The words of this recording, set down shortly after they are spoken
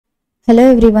Hello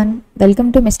everyone, welcome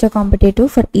to Mr. Competitive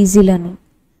for easy learning.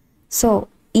 So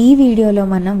ఈ వీడియోలో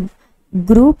మనం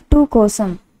group 2 కోసం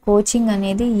కోచింగ్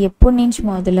అనేది ఎప్పటి నుంచి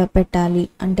మొదలు పెట్టాలి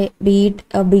అంటే బీట్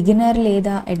బిగినర్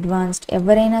లేదా అడ్వాన్స్డ్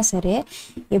ఎవరైనా సరే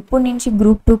ఎప్పటి నుంచి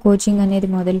గ్రూప్ 2 కోచింగ్ అనేది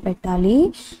మొదలు పెట్టాలి.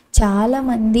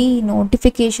 చాలామంది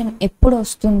నోటిఫికేషన్ ఎప్పుడు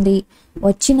వస్తుంది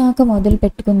వచ్చినాక మొదలు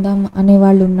పెట్టుకుందాం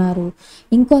అనేవాళ్ళు ఉన్నారు.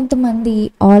 ఇంకొంతమంది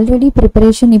ఆల్రెడీ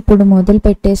ప్రిపరేషన్ ఇప్పుడు మొదలు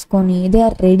పెట్టేసుకొని they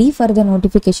are ready for the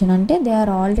notification అంటే they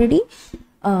are already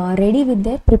ready with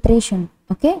their preparation.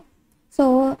 Okay, so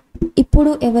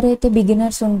ఇప్పుడు ఎవరైతే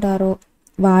బిగినర్స్ ఉంటారో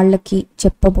వాళ్ళకి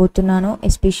చెప్పబోతున్నాను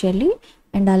ఎస్పెషల్లీ,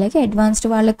 అండ్ అలాగే అడ్వాన్స్డ్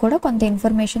వాళ్ళకి కూడా కొంత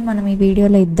ఇన్ఫర్మేషన్ మనం ఈ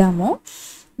వీడియోలో ఇద్దాము.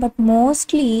 బట్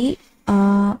మోస్ట్లీ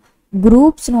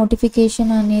గ్రూప్స్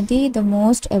నోటిఫికేషన్ అనేది the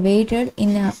most awaited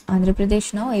in Andhra Pradesh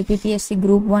now, APPSC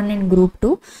group 1 and group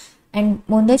 2. And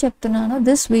ముందే చెప్తున్నాను,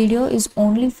 this video is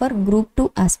only for group 2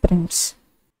 aspirants.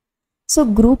 So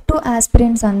group 2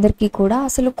 aspirants అందరికీ కూడా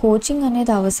అసలు కోచింగ్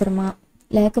అనేది అవసరమా,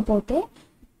 లేకపోతే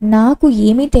నాకు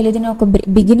ఏమీ తెలియదని ఒక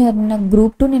బిగినర్ నాకు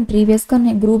గ్రూప్ 2 నేను ప్రీవియస్గా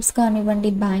గ్రూప్స్ కానివ్వండి,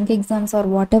 bank exams are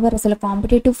what ever, అసలు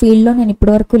కాంపిటేటివ్ ఫీల్డ్లో నేను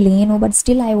ఇప్పటివరకు లేను, but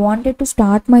still I wanted to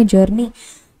start my journey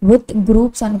with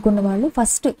groups అనుకున్న వాళ్ళు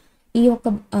ఫస్ట్ ఈ యొక్క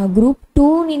గ్రూప్ 2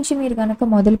 నుంచి మీరు కనుక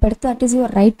మొదలు పెడితే that is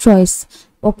your right choice.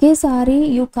 ఒకేసారి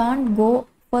you can't go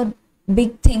for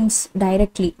big things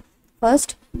directly.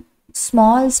 First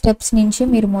small steps నుంచి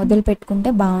మీరు మొదలు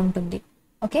పెట్టుకుంటే బాగుంటుంది.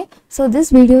 Okay, so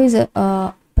this video is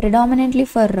predominantly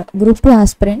for group 2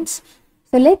 aspirants.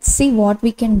 So let's see what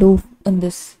we can do in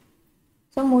this.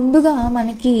 So ముందుగా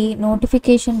మనకి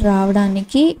notification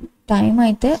రావడానికి time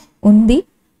అయితే ఉంది.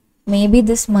 మేబీ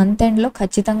దిస్ మంత్ ఎండ్లో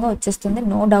ఖచ్చితంగా వచ్చేస్తుంది,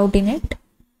 నో డౌట్ ఇన్ ఇట్.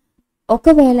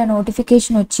 ఒకవేళ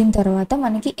నోటిఫికేషన్ వచ్చిన తర్వాత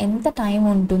మనకి ఎంత టైం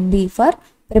ఉంటుంది for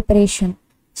preparation?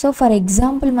 So for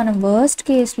example మనం వర్స్ట్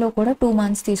కేస్లో కూడా 2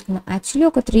 months తీసుకుందాం. యాక్చువల్లీ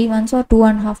ఒక 3 months ఆర్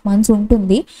 2.5 months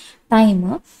ఉంటుంది టైమ్.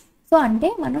 సో అంటే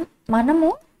మనము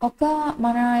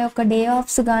మన యొక్క డే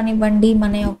ఆఫ్స్ కానివ్వండి,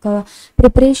 మన యొక్క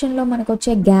ప్రిపరేషన్లో మనకు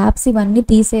వచ్చే గ్యాప్స్ ఇవన్నీ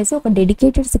తీసేసి ఒక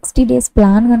డెడికేటెడ్ 60 days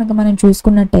ప్లాన్ కనుక మనం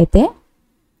చూసుకున్నట్టయితే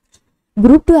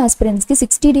గ్రూప్ 2 ఆస్పిరెంట్స్కి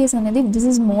 60 days అనేది this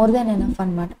is more than enough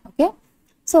అనమాట. ఓకే,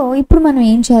 సో ఇప్పుడు మనం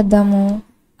ఏం చేద్దాము,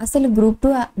 అసలు గ్రూప్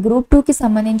 2కి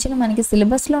సంబంధించిన మనకి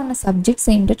సిలబస్లో ఉన్న సబ్జెక్ట్స్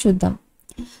ఏంటో చూద్దాం.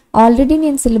 ఆల్రెడీ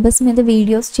నేను సిలబస్ మీద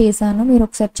వీడియోస్ చేశాను, మీరు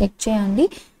ఒకసారి చెక్ చేయండి.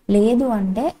 లేదు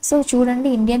అంటే సో చూడండి,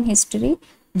 ఇండియన్ హిస్టరీ,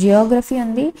 జియోగ్రఫీ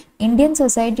ఉంది, ఇండియన్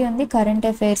సొసైటీ ఉంది, కరెంట్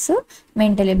అఫైర్స్,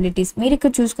 మెంటల్ ఎబిలిటీస్. మీరు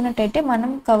ఇక్కడ చూసుకున్నట్టయితే మనం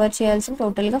కవర్ చేయాల్సిన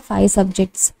టోటల్గా 5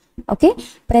 subjects. ఓకే,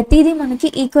 ప్రతిదీ మనకి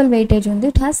ఈక్వల్ వెయిటేజ్ ఉంది.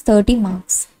 It has 30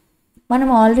 marks. మనం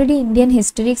ఆల్రెడీ ఇండియన్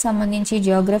హిస్టరీకి సంబంధించి,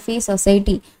 జియోగ్రఫీ,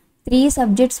 సొసైటీ 3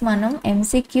 subjects మనం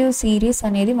ఎంసీక్యూ సిరీస్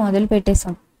అనేది మొదలు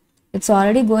పెట్టేసాం. It's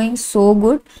already going so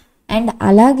good. And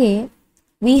అలాగే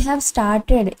we have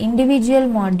started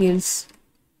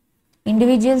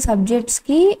individual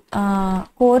సబ్జెక్ట్స్కి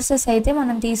courses అయితే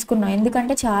మనం తీసుకున్నాం.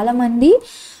 ఎందుకంటే చాలామంది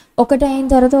ఒకటి అయిన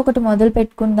తర్వాత ఒకటి మొదలు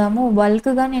పెట్టుకుందాము,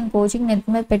 బల్క్గా నేను కోచింగ్ నెట్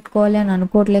మీద పెట్టుకోవాలి అని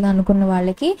అనుకోవట్లేదు అనుకున్న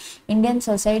వాళ్ళకి ఇండియన్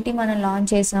సొసైటీ మనం లాంచ్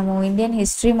చేసాము, ఇండియన్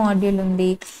హిస్టరీ మాడ్యూల్ ఉంది,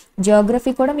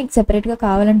 జియోగ్రఫీ కూడా మీకు సెపరేట్గా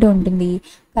కావాలంటే ఉంటుంది.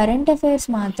 కరెంట్ అఫైర్స్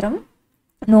మాత్రం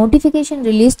నోటిఫికేషన్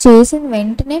రిలీజ్ చేసిన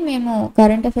వెంటనే మేము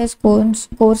కరెంట్ అఫైర్స్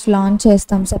కోర్స్ లాంచ్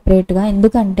చేస్తాం సెపరేట్గా.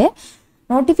 ఎందుకంటే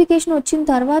నోటిఫికేషన్ వచ్చిన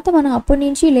తర్వాత మనం అప్పటి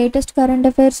నుంచి లేటెస్ట్ కరెంట్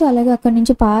అఫైర్స్, అలాగే అక్కడి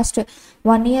నుంచి past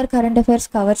 1 year current affairs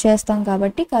cover చేస్తాం.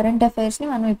 కాబట్టి కరెంట్ అఫైర్స్ని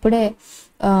మనం ఇప్పుడే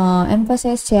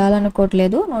ఎంఫసైజ్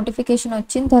చేయాలనుకోవట్లేదు. నోటిఫికేషన్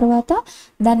వచ్చిన తర్వాత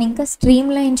దాన్ని ఇంకా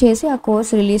స్ట్రీమ్ లైన్ చేసి ఆ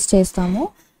కోర్స్ రిలీజ్ చేస్తాము.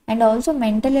 అండ్ ఆల్సో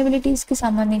మెంటల్ ఎబిలిటీస్కి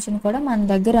సంబంధించిన కూడా మన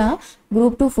దగ్గర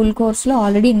గ్రూప్ 2 ఫుల్ కోర్స్లో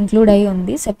ఆల్రెడీ ఇంక్లూడ్ అయ్యి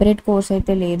ఉంది. సెపరేట్ కోర్స్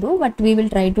అయితే లేదు, but we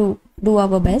will try to do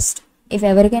our best. If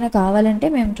ఎవరికైనా కావాలంటే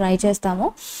మేము ట్రై చేస్తాము.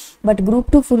 బట్ గ్రూప్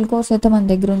 2 ఫుల్ కోర్స్ అయితే మన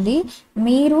దగ్గర ఉంది.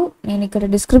 నేను ఇక్కడ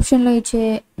డిస్క్రిప్షన్లో ఇచ్చే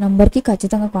నంబర్కి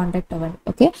ఖచ్చితంగా కాంటాక్ట్ అవ్వండి.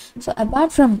 Okay, so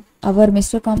apart from our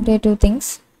mister competitive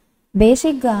things,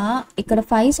 బేసిక్గా ఇక్కడ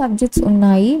 5 subjects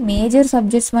ఉన్నాయి. మేజర్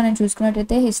సబ్జెక్ట్స్ మనం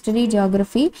చూసుకున్నట్టయితే history,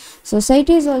 Geography,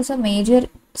 society is also major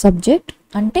subject.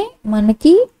 అంటే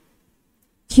మనకి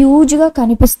హ్యూజ్గా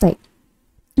కనిపిస్తాయి.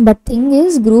 బట్ థింగ్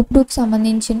ఈజ్ గ్రూప్ 2కి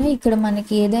సంబంధించిన ఇక్కడ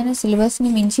మనకి ఏదైనా సిలబస్ని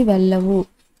మించి వెళ్ళవు,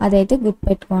 అదైతే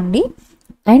గుర్తుపెట్టుకోండి.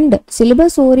 అండ్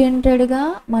సిలబస్ ఓరియంటెడ్గా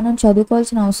మనం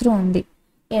చదువుకోవాల్సిన అవసరం ఉంది.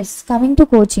 ఎస్, కమింగ్ టు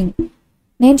కోచింగ్,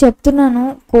 నేను చెప్తున్నాను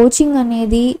కోచింగ్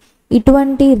అనేది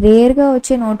ఇటువంటి రేర్గా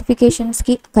వచ్చే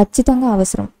నోటిఫికేషన్స్కి ఖచ్చితంగా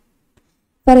అవసరం.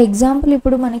 ఫర్ ఎగ్జాంపుల్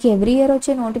ఇప్పుడు మనకి ఎవ్రీ ఇయర్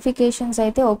వచ్చే నోటిఫికేషన్స్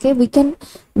అయితే ఓకే,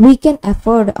 వీ కెన్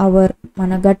అఫోర్డ్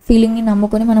మన గట్ ఫీలింగ్ని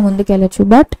నమ్ముకొని మనం ముందుకు వెళ్ళచ్చు.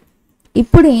 బట్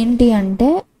ఇప్పుడు ఏంటి అంటే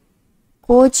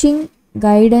కోచింగ్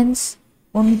గైడెన్స్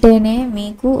ఉంటేనే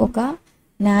మీకు ఒక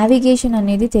నావిగేషన్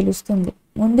అనేది తెలుస్తుంది,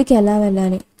 ముందుకు ఎలా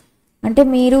వెళ్ళాలి. అంటే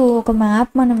మీరు ఒక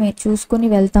మ్యాప్ మనం చూసుకొని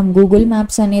వెళ్తాం. గూగుల్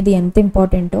మ్యాప్స్ అనేది ఎంత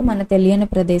ఇంపార్టెంటో మన తెలియని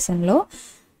ప్రదేశంలో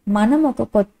మనం ఒక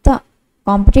కొత్త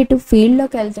కాంపిటేటివ్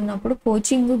ఫీల్డ్లోకి వెళ్తున్నప్పుడు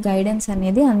కోచింగ్ గైడెన్స్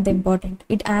అనేది అంత important.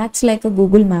 It acts like a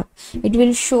Google map. It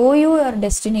will show you your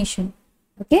destination.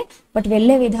 Okay, but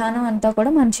వెళ్ళే విధానం అంతా కూడా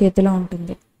మన చేతిలో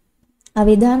ఉంటుంది. ఆ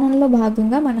విధానంలో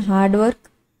భాగంగా మన హార్డ్ వర్క్,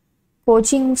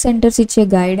 కోచింగ్ సెంటర్స్ ఇచ్చే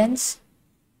గైడెన్స్,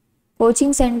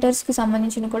 కోచింగ్ సెంటర్స్కి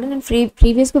సంబంధించిన కూడా నేను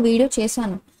ప్రీవియస్గా వీడియో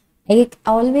చేశాను. I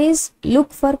always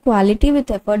look for quality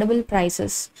with affordable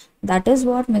prices. That is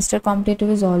what mister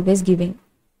competitive is always giving.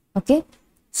 Okay,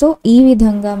 so ఈ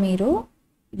విధంగా మీరు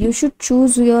you should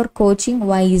choose your coaching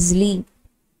wisely.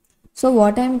 So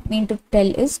what I mean to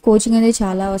tell is coaching అనేది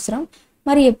చాలా అవసరం.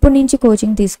 మరి ఎప్పటి నుంచి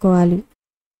coaching తీసుకోవాలి?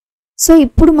 సో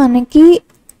ఇప్పుడు మనకి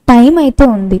టైం అయితే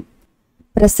ఉంది.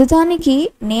 ప్రస్తుతానికి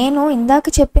నేను ఇందాక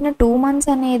చెప్పిన 2 months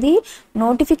అనేది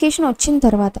నోటిఫికేషన్ వచ్చిన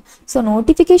తర్వాత. సో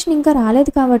నోటిఫికేషన్ ఇంకా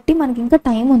రాలేదు కాబట్టి మనకి ఇంకా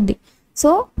టైం ఉంది.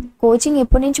 సో కోచింగ్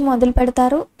ఎప్పటి నుంచి మొదలు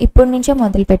పెడతారు? ఇప్పటి నుంచే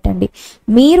మొదలు పెట్టండి.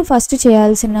 మీరు ఫస్ట్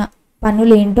చేయాల్సిన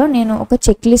పనులు ఏంటో నేను ఒక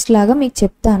చెక్ లిస్ట్ లాగా మీకు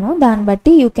చెప్తాను. దాన్ని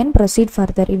బట్టి యూ కెన్ ప్రొసీడ్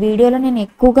ఫర్దర్. ఈ వీడియోలో నేను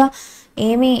ఎక్కువగా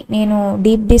నేను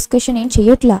డీప్ డిస్కషన్ ఏం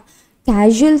చేయట్లా.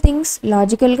 క్యాజువల్ థింగ్స్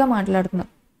లాజికల్గా మాట్లాడుతున్నా.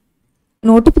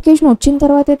 నోటిఫికేషన్ వచ్చిన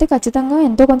తర్వాత అయితే ఖచ్చితంగా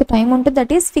ఎంతో కొంత టైం ఉంటుంది.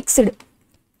 That is fixed.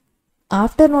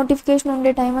 After notification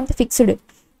ఉండే టైం అంతా ఫిక్స్డ్.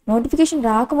 నోటిఫికేషన్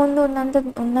రాకముందు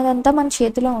ఉన్నదంతా మన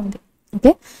చేతిలో ఉంది.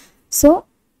 ఓకే, సో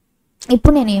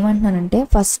ఇప్పుడు నేను ఏమంటున్నానంటే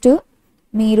ఫస్ట్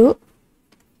మీరు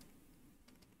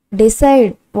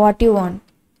decide what you want.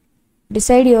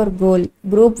 Decide your goal.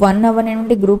 Group 1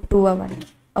 అవ్వనండి, group 2 అవ్వండి.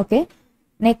 Okay,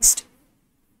 next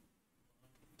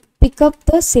pick up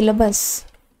the syllabus.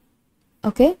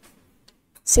 Okay,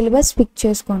 syllabus pick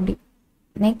చేసుకోండి.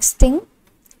 Next thing,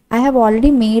 I have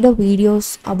already made a videos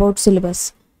about syllabus.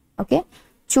 Okay,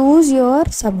 choose your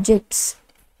subjects.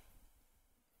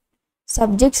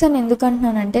 Subjects అని ఎందుకు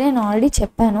అంటున్నానంటే నేను already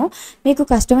చెప్పాను, మీకు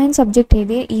కష్టమైన subject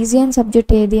ఏది, ఈజీ అయిన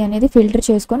సబ్జెక్ట్ ఏది అనేది ఫిల్టర్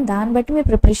చేసుకొని దాన్ని బట్టి మీ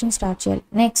ప్రిపరేషన్ స్టార్ట్ చేయాలి.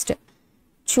 Next,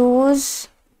 choose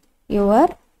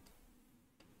your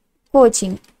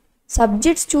coaching.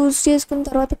 Subjects choose చేసుకున్న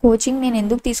తర్వాత కోచింగ్ నేను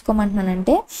ఎందుకు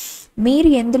తీసుకోమంటున్నానంటే మీరు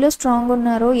ఎందులో స్ట్రాంగ్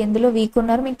ఉన్నారో ఎందులో వీక్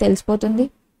ఉన్నారో మీకు తెలిసిపోతుంది.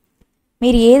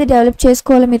 మీరు ఏది డెవలప్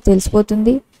చేసుకోవాలో మీకు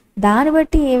తెలిసిపోతుంది. దాన్ని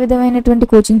బట్టి ఏ విధమైనటువంటి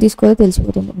కోచింగ్ తీసుకోవాలో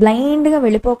తెలిసిపోతుంది. బ్లైండ్గా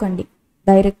వెళ్ళిపోకండి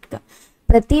డైరెక్ట్గా.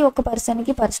 ప్రతి ఒక్క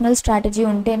పర్సన్కి పర్సనల్ స్ట్రాటజీ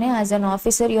ఉంటేనే as an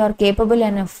officer you are capable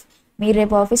enough. మీరు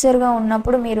రేపు ఆఫీసర్గా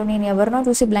ఉన్నప్పుడు నేను ఎవరినో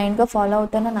చూసి బ్లైండ్గా ఫాలో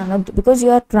అవుతానని అనొద్దు. Because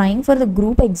you are trying for the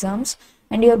group exams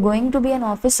and you are going to be an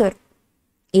officer.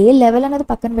 A level అనేది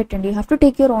పక్కన పెట్టండి. You have to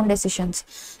take your own decisions.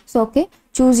 So okay,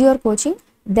 choose your coaching,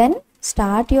 then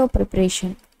start your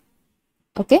preparation.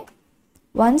 Okay,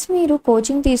 once మీరు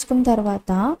coaching తీసుకున్న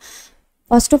తర్వాత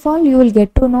first of all you will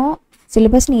get to know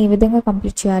సిలబస్ని ఏ విధంగా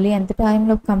complete చేయాలి, ఎంత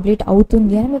టైంలో కంప్లీట్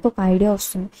అవుతుంది అని మీకు ఒక ఐడియా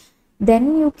వస్తుంది. Then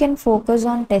you can focus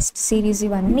on test series.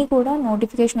 ఇవన్నీ కూడా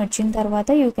నోటిఫికేషన్ వచ్చిన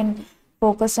తర్వాత you can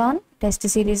focus on test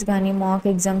series కానీ మాక్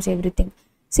ఎగ్జామ్స్ ఎవ్రీథింగ్.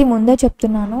 ముందే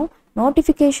చెప్తున్నాను,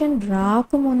 నోటిఫికేషన్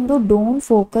రాకముందు don't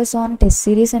focus on test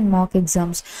series and mock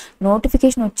exams.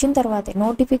 Notification వచ్చిన తర్వాతే,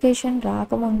 నోటిఫికేషన్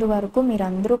రాకముందు వరకు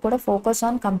మీరందరూ కూడా focus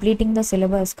on completing the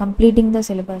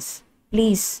syllabus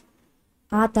please.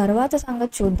 ఆ తర్వాత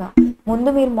సంగతి చూద్దాం. ముందు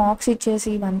మీరు మార్క్స్ ఇచ్చేసి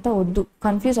ఇవంతా వద్దు,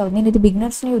 కన్ఫ్యూజ్ అవుతుంది. నేను ఇది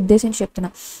బిగినర్స్ని ఉద్దేశించి చెప్తున్నా.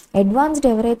 అడ్వాన్స్డ్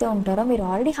ఎవరైతే ఉంటారో మీరు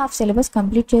ఆల్రెడీ హాఫ్ సిలబస్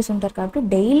కంప్లీట్ చేసి ఉంటారు కాబట్టి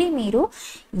డైలీ మీరు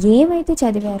ఏమైతే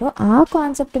చదివారో ఆ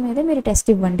కాన్సెప్ట్ మీద మీరు టెస్ట్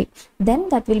ఇవ్వండి. Then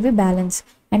that will be balance.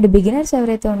 And beginners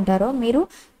ఎవరైతే ఉంటారో మీరు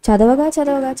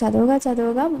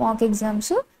చదవగా మాక్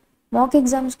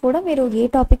ఎగ్జామ్స్ కూడా మీరు ఏ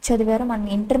టాపిక్ చదివారో మన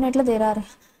ఇంటర్నెట్లో there are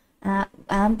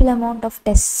ample amount of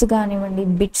tests కానివ్వండి,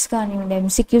 బిట్స్ కానివ్వండి,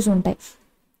 ఎంసీక్యూస్ ఉంటాయి.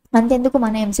 అంతెందుకు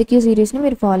మన ఎంసీక్యూ సిరీస్ని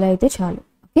మీరు ఫాలో అయితే చాలు.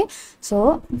 ఓకే, సో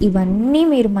ఇవన్నీ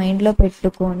మీరు మైండ్లో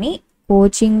పెట్టుకొని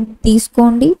కోచింగ్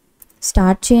తీసుకోండి,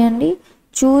 స్టార్ట్ చేయండి.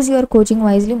 Choose your coaching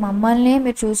wisely. మమ్మల్నే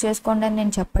మీరు చూస్ చేసుకోండి అని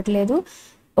నేను చెప్పట్లేదు.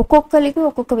 ఒక్కొక్కరికి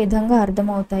ఒక్కొక్క విధంగా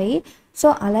అర్థమవుతాయి. సో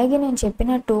అలాగే నేను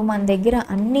చెప్పినట్టు మన దగ్గర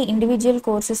అన్ని ఇండివిజువల్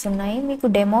కోర్సెస్ ఉన్నాయి. మీకు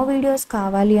డెమో వీడియోస్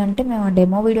కావాలి అంటే మేము ఆ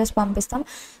డెమో వీడియోస్ పంపిస్తాం.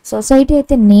 సొసైటీ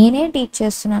అయితే నేనే టీచ్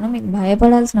చేస్తున్నాను, మీకు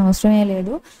భయపడాల్సిన అవసరమే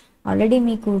లేదు. ఆల్రెడీ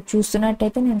మీకు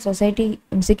చూస్తున్నట్టయితే నేను సొసైటీ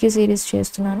ఎంసీక్యూ సిరీస్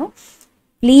చేస్తున్నాను.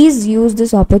 Please use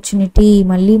this opportunity.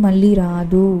 మళ్ళీ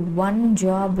రాదు. One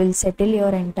job will settle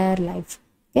your entire life.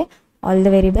 Okay, all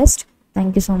the very best.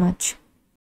 Thank you so much.